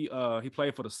 Like he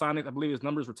played for the Sonics. I believe his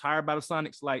numbers retired by the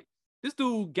Sonics. Like this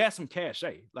dude got some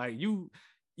cachet. Like you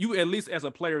at least as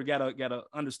a player gotta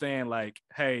understand, like,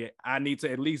 hey, I need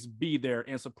to at least be there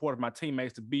in support of my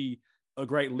teammates to be a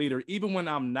great leader, even when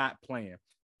I'm not playing.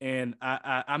 And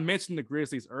I mentioned the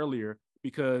Grizzlies earlier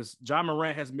because Ja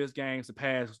Morant has missed games the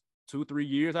past 2-3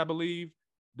 years, I believe,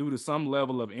 due to some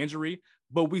level of injury.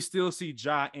 But we still see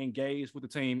Ja engaged with the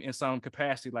team in some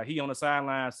capacity. Like he on the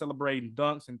sideline celebrating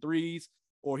dunks and threes,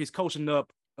 or he's coaching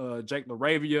up Jake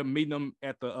LaRavia, meeting them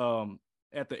at the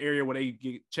area where they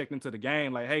get checked into the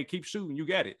game. Like, hey, keep shooting, you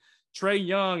got it. Trae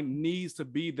Young needs to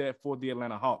be that for the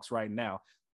Atlanta Hawks right now.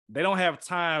 They don't have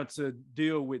time to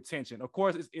deal with tension. Of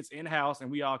course, it's in-house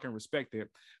and we all can respect it,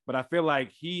 but I feel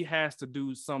like he has to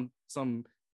do some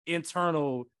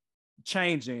internal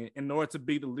changing in order to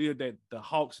be the leader that the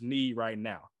Hawks need right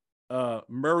now.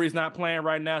 Murray's not playing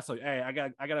right now, so hey, I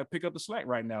gotta pick up the slack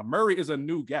right now. Murray is a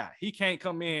new guy. He can't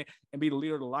come in and be the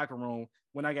leader of the locker room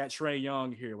when I got Trae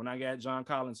Young here, when I got John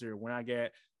Collins here, when I got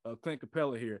Clint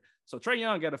Capella here. So Trae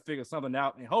Young got to figure something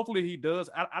out, and hopefully he does.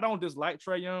 I don't dislike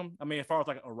Trae Young. I mean, as far as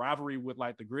like a rivalry with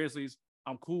like the Grizzlies,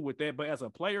 I'm cool with that. But as a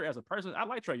player, as a person, I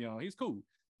like Trae Young. He's cool.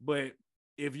 But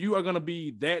if you are going to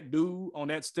be that dude on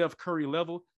that Steph Curry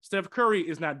level, Steph Curry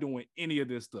is not doing any of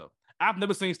this stuff. I've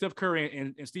never seen Steph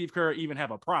Curry and Steve Kerr even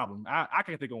have a problem. I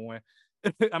can't think of one.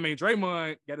 I mean,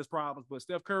 Draymond got his problems, but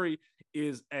Steph Curry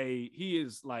is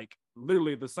like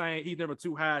literally the same. He's never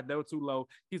too high, never too low.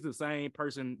 He's the same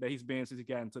person that he's been since he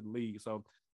got into the league. So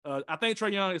I think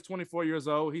Trae Young is 24 years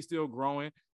old. He's still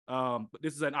growing. But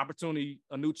this is an opportunity,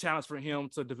 a new challenge for him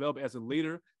to develop as a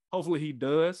leader. Hopefully he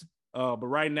does. But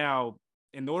right now,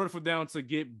 in order for them to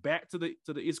get back to the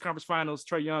East Conference Finals,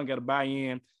 Trae Young got to buy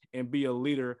in and be a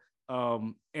leader.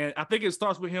 And I think it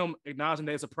starts with him acknowledging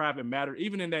that it's a private matter.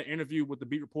 Even in that interview with the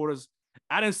beat reporters,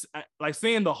 I like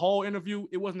seeing the whole interview.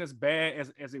 It wasn't as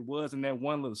bad as it was in that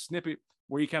one little snippet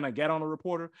where he kind of got on the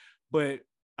reporter. But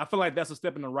I feel like that's a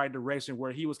step in the right direction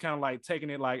where he was kind of like taking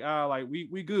it like, like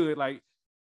we good, like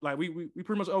we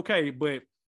pretty much okay. But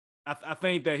I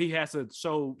think that he has to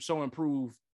show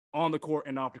improve on the court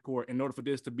and off the court in order for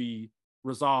this to be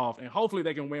resolved. And hopefully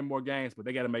they can win more games, but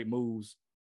they got to make moves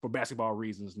for basketball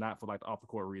reasons, not for like the off the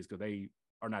court reasons, because they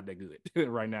are not that good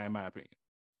right now, in my opinion.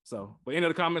 So, but any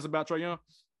other comments about Trae Young?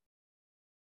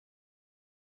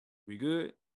 We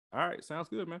good? All right, sounds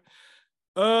good, man.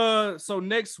 So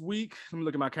next week, let me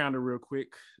look at my calendar real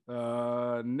quick.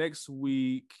 Next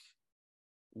week,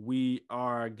 we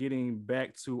are getting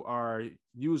back to our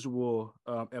usual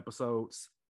episodes.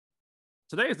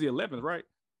 Today is the 11th, right?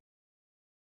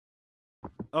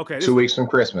 Okay. 2 weeks from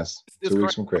Christmas. 2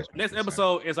 weeks from Christmas. Next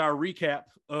episode is our recap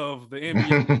of the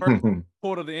NBA first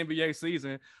quarter of the NBA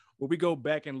season, where we go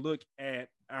back and look at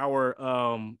our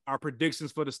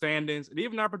predictions for the standings and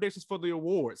even our predictions for the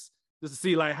awards, just to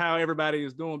see like how everybody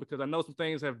is doing, because I know some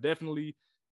things have definitely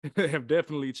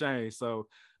changed. So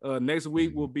next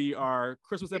week will be our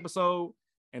Christmas episode,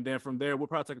 and then from there we'll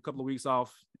probably take a couple of weeks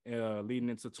off leading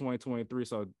into 2023.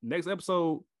 So next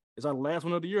episode is our last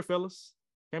one of the year, fellas.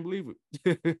 Can't believe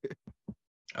it.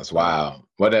 That's wild.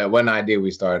 What an idea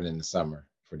we started in the summer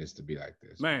for this to be like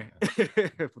this, man.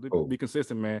 For cool. Be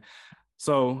consistent, man.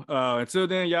 So until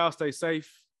then, y'all stay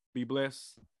safe, be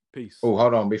blessed, peace. Oh,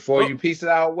 hold on, before you peace it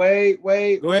out, wait.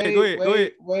 Go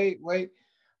ahead.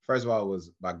 First of all, it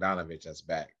was Bogdanovich that's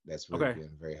back. That's really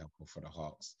been very helpful for the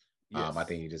Hawks. Yes. I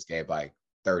think he just gave like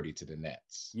 30 to the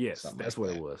Nets. Yes, that's like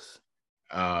what it was.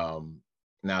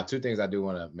 Now, two things I do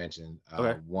want to mention.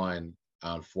 One,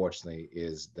 unfortunately,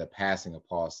 is the passing of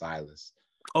Paul Silas.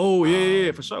 Oh,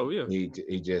 yeah, for sure. Yeah.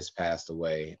 He just passed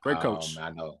away. Great coach.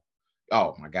 I know.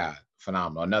 Oh my God,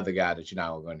 phenomenal. Another guy that you're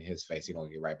not going to his face, he's gonna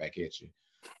get right back at you.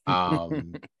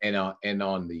 And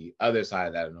on the other side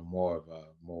of that, and a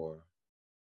more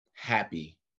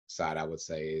happy side, I would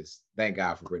say, is thank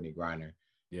God for Brittany Griner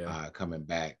coming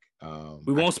back.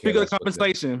 We won't speak of the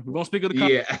compensation. We won't speak of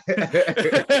the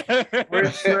compensation.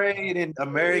 We're straight in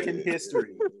American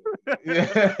history. We won't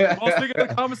speak of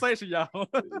the compensation, y'all.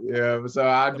 Yeah, so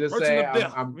I'll just say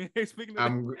I'm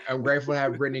grateful to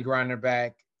have Brittany Griner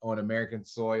back on American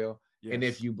soil. Yes. And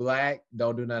if you Black,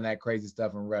 don't do none of that crazy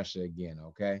stuff in Russia again,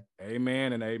 okay?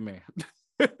 Amen and amen.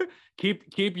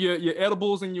 keep your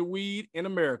edibles and your weed in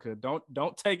America.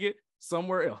 Don't take it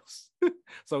somewhere else.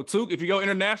 So, Took, if you go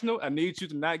international, I need you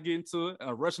to not get into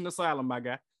a Russian asylum, my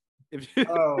guy.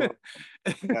 Gotcha.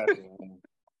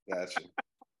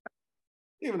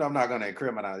 Even though I'm not going to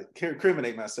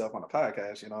incriminate myself on a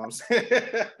podcast, you know what I'm saying?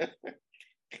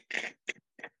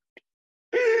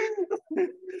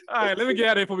 All right, let me get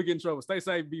out of here before we get in trouble. Stay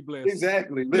safe, be blessed.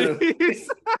 Exactly.